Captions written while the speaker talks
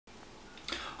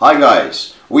Hi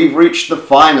guys, we've reached the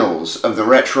finals of the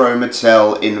Retro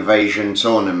Mattel Invasion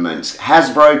Tournament.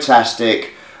 Hasbrotastic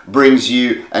brings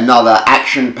you another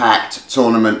action-packed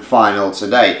tournament final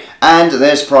today. And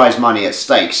there's prize money at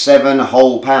stake, £7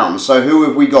 whole. So who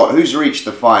have we got? Who's reached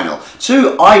the final?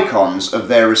 Two icons of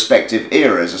their respective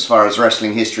eras as far as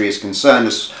wrestling history is concerned,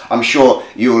 as I'm sure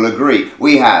you'll agree.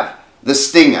 We have the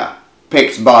Stinger,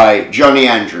 picked by Johnny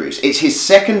Andrews. It's his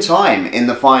second time in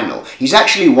the final. He's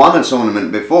actually won a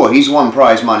tournament before. He's won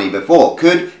prize money before.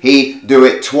 Could he do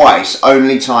it twice?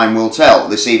 Only time will tell.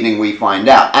 This evening we find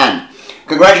out. And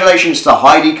congratulations to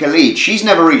Heidi Khalid. She's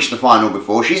never reached the final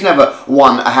before. She's never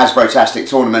won a Hasbrotastic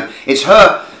tournament. It's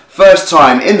her first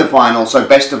time in the final, so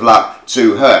best of luck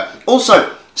to her.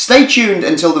 Also, stay tuned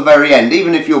until the very end,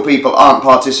 even if your people aren't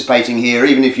participating here,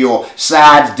 even if you're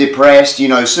sad, depressed, you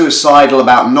know, suicidal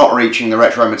about not reaching the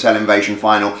Retro Mattel Invasion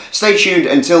final. Stay tuned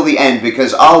until the end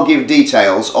because I'll give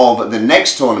details of the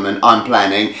next tournament I'm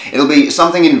planning. It'll be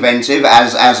something inventive,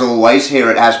 as always, here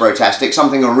at Hasbrotastic,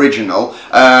 something original.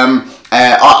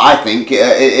 I think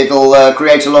it'll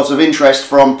create a lot of interest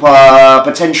from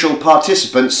potential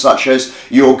participants such as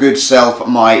your good self,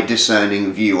 my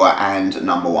discerning viewer and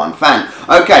 #1 fan.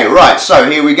 Okay, right, so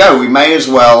here we go. We may as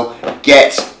well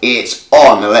get it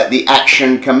on. Let the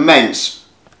action commence.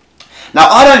 Now,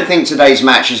 I don't think today's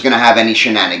match is going to have any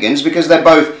shenanigans because they're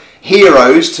both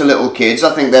heroes to little kids.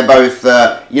 I think they're both,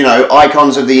 you know,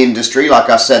 icons of the industry, like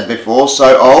I said before.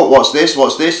 So, oh, what's this?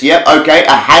 What's this? Yep, okay,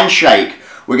 a handshake.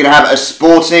 We're going to have a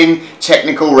sporting,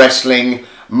 technical wrestling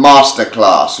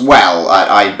masterclass. Well,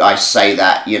 I say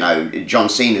that, you know, John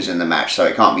Cena's in the match, so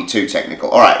it can't be too technical.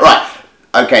 All right, right.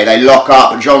 Okay, they lock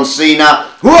up. John Cena,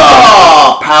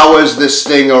 whoa, powers the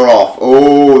Stinger off.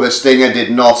 Oh, the Stinger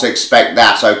did not expect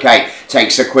that. Okay,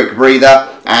 takes a quick breather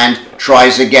and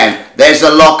tries again. There's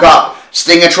a lock up.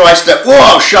 Stinger tries to,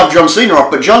 whoa, shove John Cena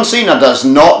off, but John Cena does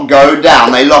not go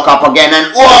down. They lock up again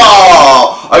and,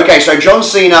 whoa! Okay, so John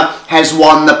Cena has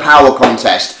won the power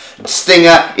contest.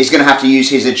 Stinger is going to have to use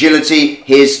his agility,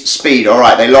 his speed. All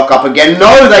right, they lock up again.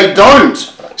 No, they don't!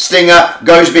 Stinger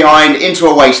goes behind into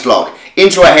a waist lock,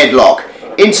 into a headlock,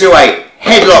 into a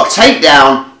headlock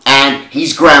takedown, and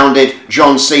he's grounded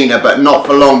John Cena, but not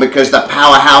for long because the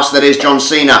powerhouse that is John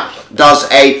Cena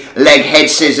does a leg head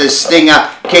scissors. Stinger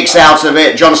kicks out of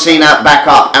it. John Cena back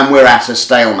up, and we're at a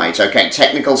stalemate. Okay,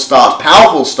 technical start,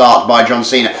 powerful start by John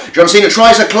Cena. John Cena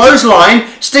tries a clothesline.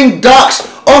 Sting ducks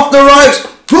off the ropes.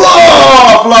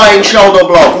 Whoa, flying shoulder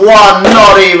block. One,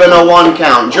 not even a 1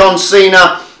 count. John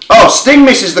Cena. Oh, Sting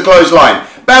misses the clothesline.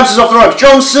 Bounces off the ropes.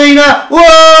 John Cena.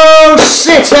 Whoa,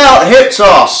 sit out hip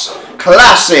toss.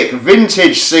 Classic,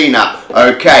 vintage Cena.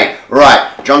 Okay, right.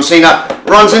 John Cena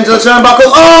runs into the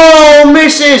turnbuckle. Oh,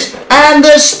 misses. And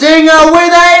the Stinger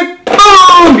with a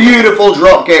boom. Beautiful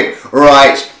drop kick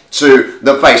right to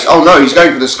the face. Oh, no, he's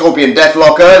going for the Scorpion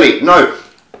Deathlock early. No.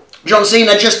 John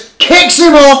Cena just kicks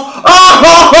him off.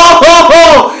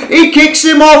 Oh, he kicks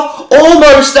him off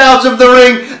almost out of the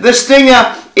ring. The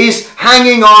Stinger is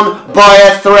hanging on by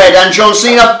a thread. And John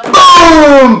Cena,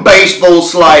 boom, baseball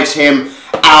slides him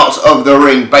out of the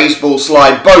ring. Baseball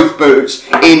slide both boots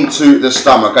into the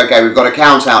stomach. Okay, we've got a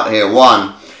count out here.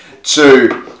 1, 2,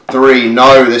 3.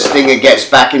 No, the Stinger gets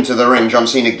back into the ring. John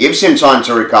Cena gives him time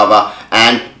to recover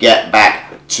and get back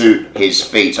to his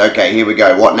feet. Okay, here we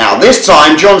go. What now? This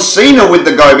time, John Cena with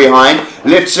the go behind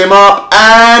lifts him up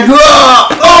and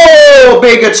oh,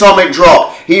 big atomic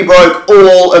drop. He broke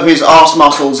all of his arse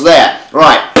muscles there.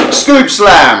 Right, scoop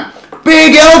slam.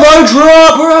 Big elbow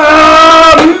drop,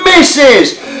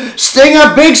 misses.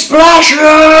 Stinger, big splash,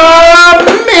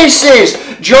 misses.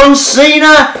 John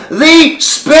Cena, the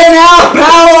spin out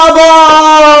power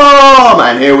bomb.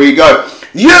 And here we go.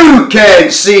 You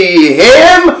can see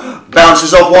him.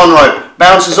 Bounces off one rope,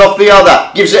 bounces off the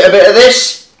other, gives it a bit of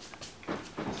this.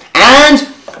 And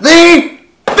the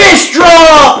fist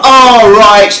drop. All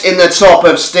right, in the top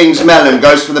of Sting's melon,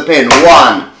 goes for the pin.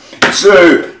 1,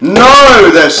 2,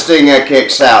 no, the Stinger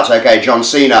kicks out. Okay, John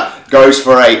Cena goes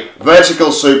for a vertical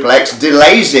suplex,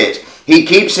 delays it. He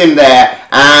keeps him there,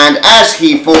 and as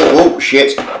he falls, oh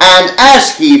shit, and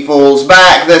as he falls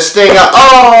back, the Stinger,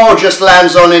 oh, just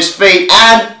lands on his feet,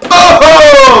 and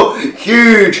oh,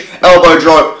 huge elbow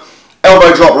drop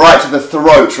right to the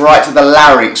throat, right to the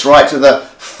larynx, right to the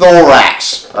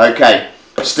thorax. Okay,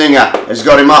 Stinger has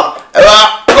got him up.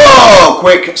 Oh,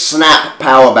 quick snap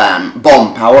power bomb,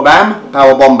 power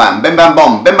bomb bam, bim bam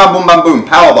bomb, bim bam boom bam boom,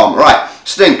 power bomb. Right,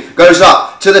 Sting goes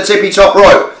up to the tippy top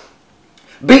rope,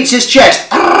 beats his chest.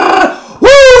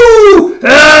 Woo!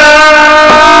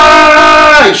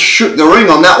 He shook the ring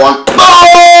on that one.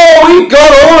 Oh, he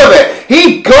got all of it.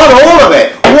 He got all of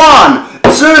it. 1,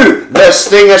 2, the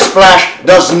Stinger Splash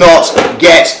does not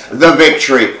get the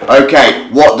victory. Okay,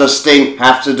 what does Sting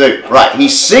have to do? Right,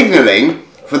 he's signaling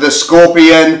for the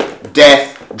Scorpion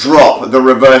Death Drop, the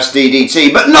reverse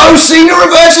DDT, but no, Cena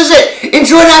reverses it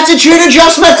into an attitude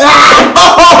adjustment.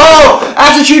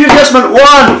 Attitude adjustment,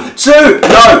 1, 2,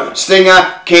 no,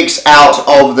 Stinger kicks out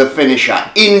of the finisher.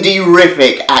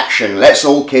 Indie-rific action. Let's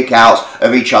all kick out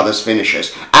of each other's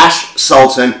finishers. Ash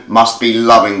Sultan must be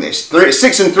loving this. 6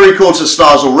 3/4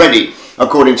 stars already,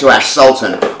 according to Ash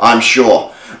Sultan, I'm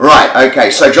sure. Right,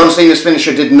 okay, so John Cena's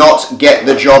finisher did not get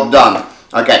the job done.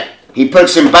 Okay, he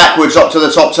puts him backwards up to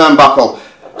the top turnbuckle.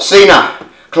 Cena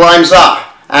climbs up,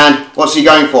 and what's he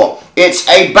going for? It's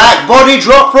a back body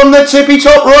drop from the tippy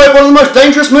top rope, one of the most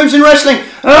dangerous moves in wrestling.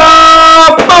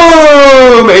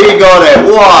 Boom! He got it.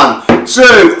 1,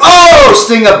 2. Oh,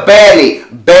 Stinger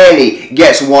barely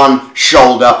gets one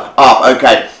shoulder up.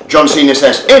 Okay, John Cena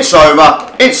says, it's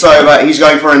over, it's over. He's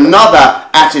going for another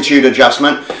attitude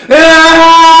adjustment.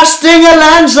 Stinger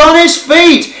lands on his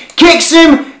feet, kicks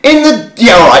him in the...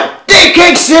 Yeah, all right. Dick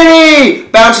kick city!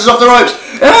 Bounces off the ropes.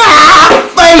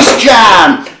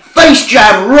 Face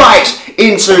jam right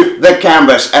into the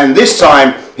canvas, and this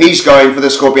time he's going for the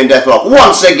Scorpion Deathlock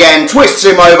once again, twists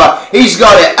him over, he's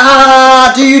got it.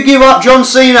 Do you give up, John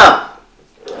Cena?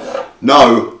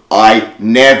 No, I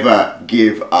never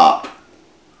give up.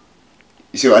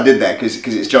 You see what I did there? Because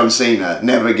it's John Cena.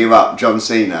 Never give up, John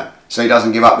Cena. So he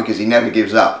doesn't give up because he never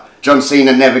gives up. John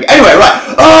Cena never... Anyway,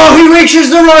 right. Oh, he reaches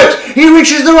the ropes. He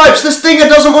reaches the ropes. The Stinger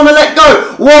doesn't want to let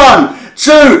go. 1,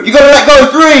 2. You got to let go.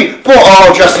 3, 4.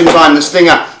 Oh, just in time. The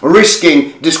Stinger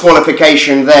risking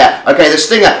disqualification there. Okay, the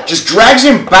Stinger just drags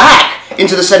him back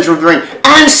into the center of the ring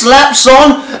and slaps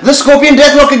on the Scorpion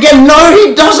Deathlock again. No,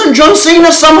 he doesn't. John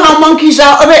Cena somehow monkeys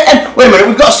out of it. And wait a minute,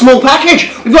 we've got a small package.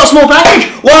 1, 2, 3.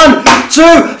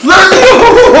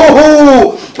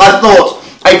 I thought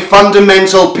a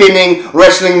fundamental pinning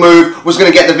wrestling move was going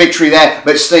to get the victory there,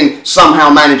 but Sting somehow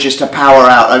manages to power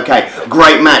out. Okay,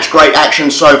 great match, great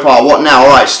action so far. What now? All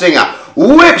right, Stinger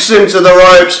whips him to the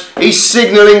ropes. He's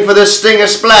signaling for the Stinger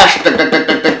Splash.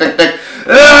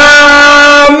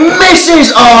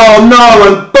 Misses! Oh no,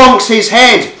 and bonks his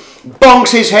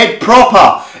head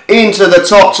proper into the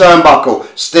top turnbuckle.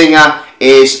 Stinger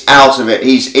is out of it.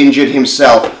 He's injured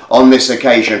himself on this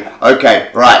occasion.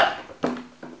 Okay, right.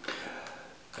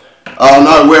 Oh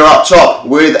no, we're up top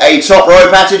with a top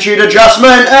rope attitude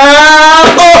adjustment.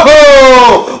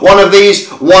 Oh! One of these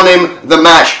won him the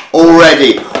match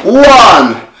already. 1, 2.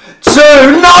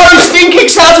 No, Sting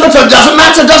kicks out of it. Doesn't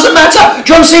matter.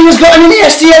 John Cena's got him in the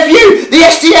STFU. The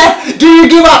STF. Do you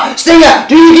give up? Stinger,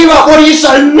 do you give up? What do you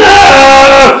say?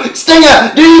 No!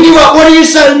 Stinger, do you give up? What do you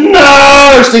say?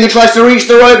 No! Stinger tries to reach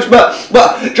the ropes, but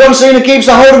John Cena keeps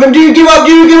a hold of him. Do you give up?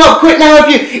 Do you give up? Quit now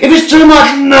if it's too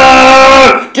much.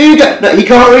 No! Do you go? No, he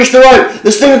can't reach the rope.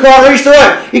 The Stinger can't reach the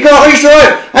rope. He can't reach the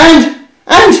rope. And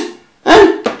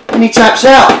he taps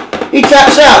out. He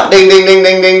taps out. Ding, ding, ding,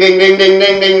 ding, ding, ding, ding, ding,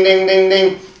 ding, ding, ding, ding,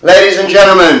 ding. Ladies and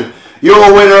gentlemen,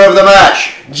 your winner of the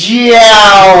match,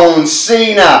 John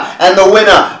Cena, and the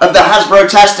winner of the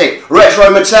Hasbrotastic Retro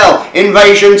Mattel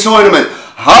Invasion Tournament,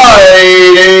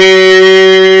 Heidi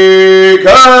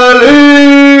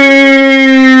Khalid.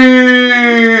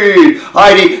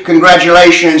 Heidi,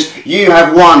 congratulations. You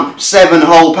have won £7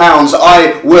 whole.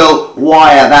 I will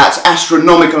wire that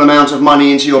astronomical amount of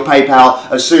money into your PayPal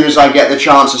as soon as I get the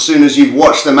chance, as soon as you've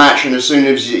watched the match and as soon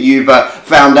as you've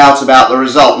found out about the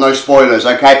result. No spoilers,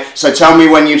 okay? So tell me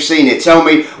when you've seen it. Tell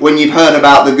me when you've heard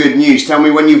about the good news. Tell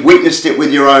me when you've witnessed it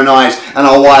with your own eyes and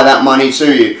I'll wire that money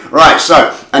to you. Right,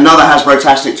 so another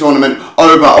Hasbrotastic tournament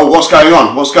over. Oh, what's going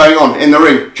on? What's going on in the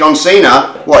ring? John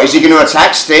Cena, what, is he going to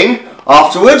attack Sting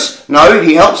afterwards? No,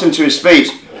 he helps him to his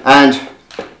feet. And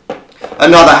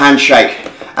another handshake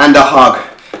and a hug.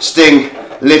 Sting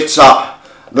lifts up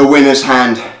the winner's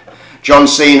hand. John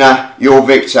Cena, your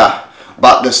victor,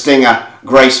 but the Stinger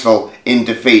graceful in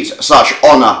defeat. Such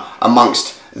honour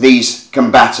amongst these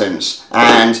combatants.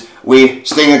 And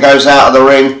Stinger goes out of the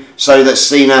ring so that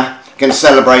Cena can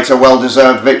celebrate a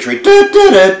well-deserved victory.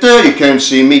 You can't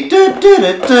see me. You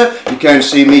can't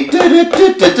see me.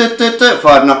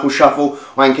 5-knuckle shuffle.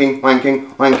 Wanking, wanking,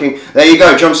 wanking. There you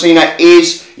go. John Cena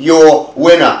is your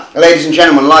winner. Ladies and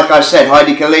gentlemen, like I said,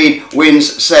 Heidi Khalid wins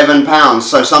 £7.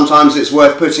 So sometimes it's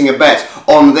worth putting a bet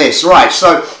on this. Right,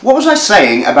 so what was I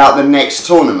saying about the next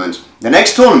tournament? The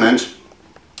next tournament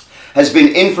has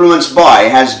been influenced by,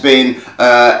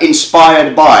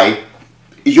 inspired by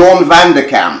Jorn van der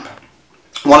Kamp.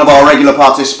 One of our regular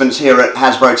participants here at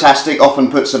Hasbrotastic often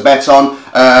puts a bet on.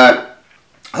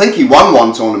 I think he won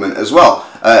one tournament as well.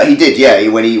 He did, yeah,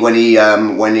 when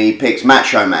he picked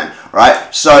Macho Man,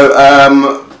 right? So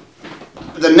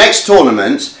the next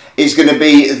tournament is going to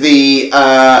be the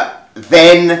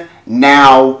Then,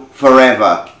 Now,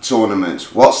 Forever tournament.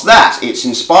 What's that? It's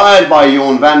inspired by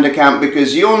Jorn van der Kamp,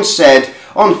 because Jorn said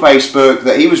on Facebook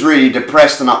that he was really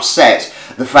depressed and upset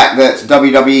the fact that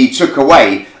WWE took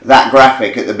away that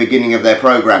graphic at the beginning of their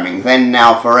programming, Then,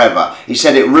 Now, Forever. He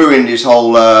said it ruined his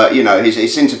whole,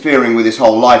 it's interfering with his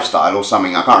whole lifestyle or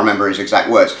something. I can't remember his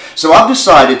exact words. So I've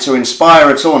decided to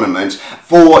inspire a tournament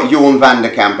for Jorn van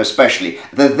der Kamp especially.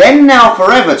 The Then, Now,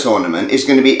 Forever tournament is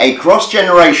going to be a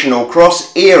cross-generational,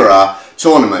 cross-era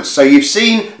tournament. So you've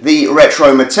seen the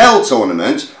Retro Mattel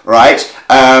tournament, right?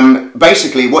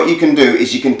 Basically what you can do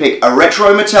is you can pick a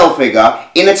Retro Mattel figure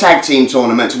in a tag team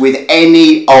tournament with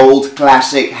any old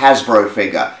classic Hasbro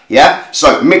figure, yeah?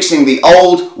 So mixing the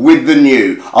old with the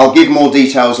new. I'll give more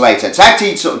details later. Tag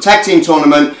team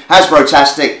tournament,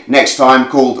 Hasbrotastic, next time,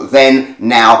 called Then,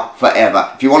 Now,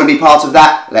 Forever. If you want to be part of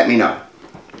that, let me know.